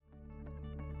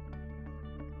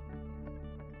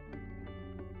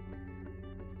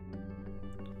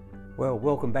Well,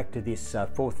 welcome back to this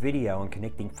fourth video on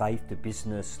connecting faith to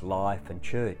business, life and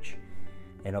church.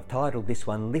 And I've titled this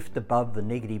one, Lift Above the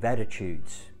Negative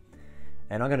Attitudes.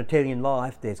 And I'm going to tell you in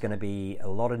life there's going to be a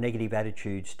lot of negative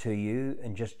attitudes to you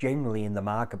and just generally in the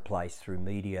marketplace through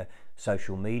media,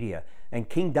 social media. And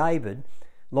King David,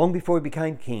 long before he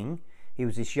became king, he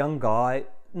was this young guy,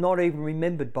 not even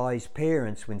remembered by his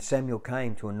parents when Samuel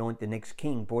came to anoint the next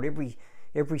king, brought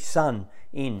every son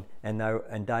in, and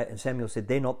Samuel said,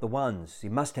 they're not the ones, you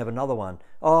must have another one.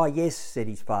 Oh yes, said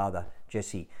his father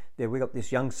Jesse, we got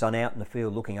this young son out in the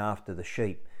field looking after the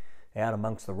sheep out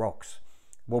amongst the rocks.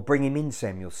 Well, bring him in,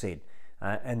 Samuel said,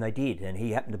 and they did, and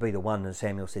he happened to be the one, and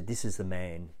Samuel said, this is the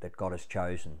man that God has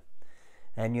chosen.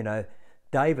 And you know,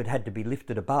 David had to be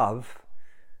lifted above,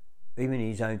 even in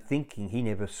his own thinking. He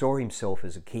never saw himself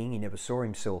as a king, he never saw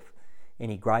himself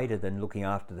any greater than looking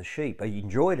after the sheep. He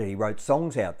enjoyed it. He wrote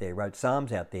songs out there, wrote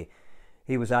psalms out there.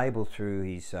 He was able through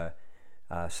his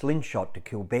slingshot to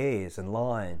kill bears and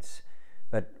lions.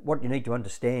 But what you need to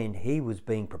understand, he was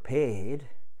being prepared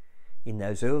in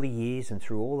those early years and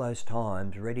through all those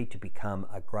times, ready to become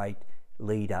a great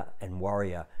leader and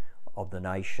warrior of the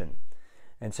nation.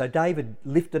 And so David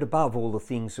lifted above all the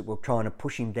things that were trying to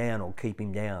push him down or keep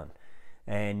him down.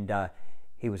 And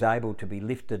he was able to be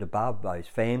lifted above those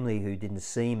family who didn't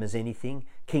see him as anything.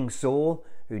 King Saul,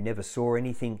 who never saw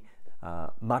anything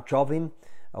much of him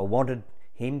or wanted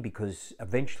him, because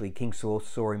eventually King Saul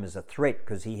saw him as a threat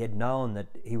because he had known that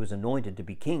he was anointed to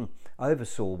be king over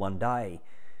Saul one day.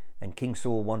 And King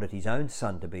Saul wanted his own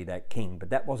son to be that king, but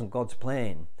that wasn't God's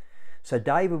plan. So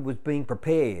David was being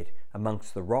prepared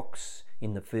amongst the rocks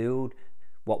in the field,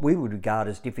 what we would regard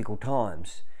as difficult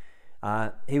times.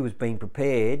 He was being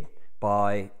prepared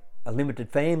by a limited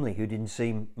family who didn't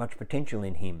see much potential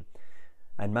in him.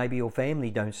 And maybe your family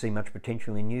don't see much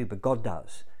potential in you, but God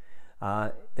does.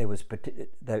 He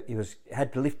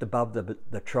had to lift above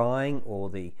the trying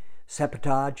or the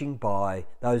sabotaging by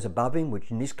those above him, which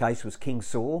in this case was King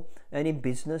Saul, and in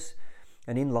business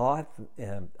and in life.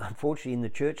 Unfortunately, in the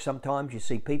church, sometimes you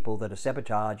see people that are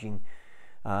sabotaging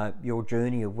your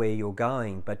journey of where you're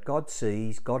going, but God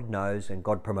sees, God knows, and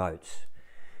God promotes.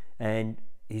 And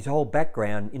his whole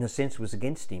background, in a sense, was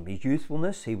against him. His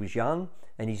youthfulness, he was young,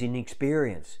 and his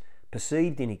inexperience,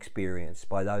 perceived inexperience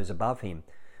by those above him,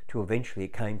 till eventually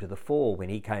it came to the fore when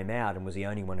he came out and was the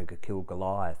only one who could kill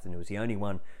Goliath, and he was the only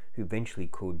one who eventually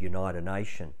could unite a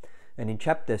nation. And in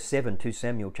chapter 7, 2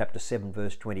 Samuel chapter 7,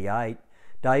 verse 28,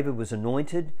 David was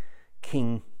anointed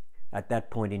king at that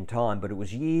point in time, but it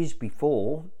was years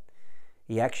before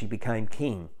he actually became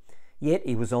king. Yet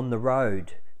he was on the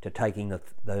road to taking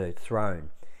the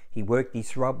throne. He worked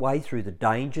his way through the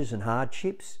dangers and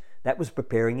hardships. That was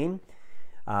preparing him.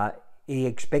 He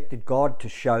expected God to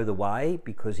show the way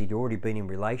because he'd already been in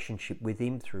relationship with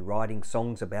him through writing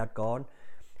songs about God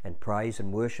and praise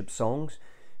and worship songs.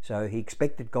 So he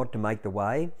expected God to make the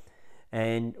way.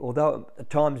 And although at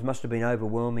times must have been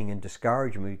overwhelming and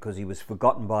discouraging because he was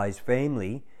forgotten by his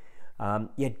family,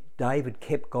 yet David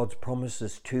kept God's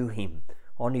promises to him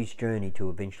on his journey to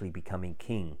eventually becoming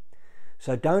king.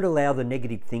 So don't allow the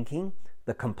negative thinking,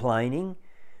 the complaining,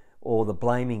 or the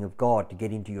blaming of God to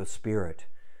get into your spirit.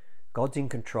 God's in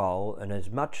control, and as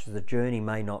much as the journey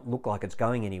may not look like it's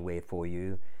going anywhere for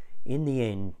you, in the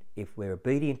end, if we're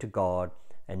obedient to God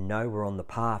and know we're on the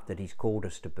path that he's called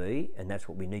us to be, and that's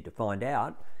what we need to find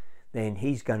out, then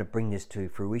he's going to bring this to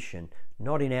fruition,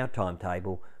 not in our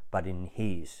timetable, but in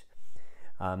his.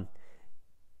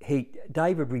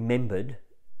 David remembered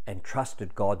and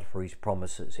trusted God for his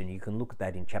promises, and you can look at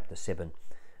that in chapter 7,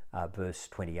 verse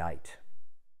 28.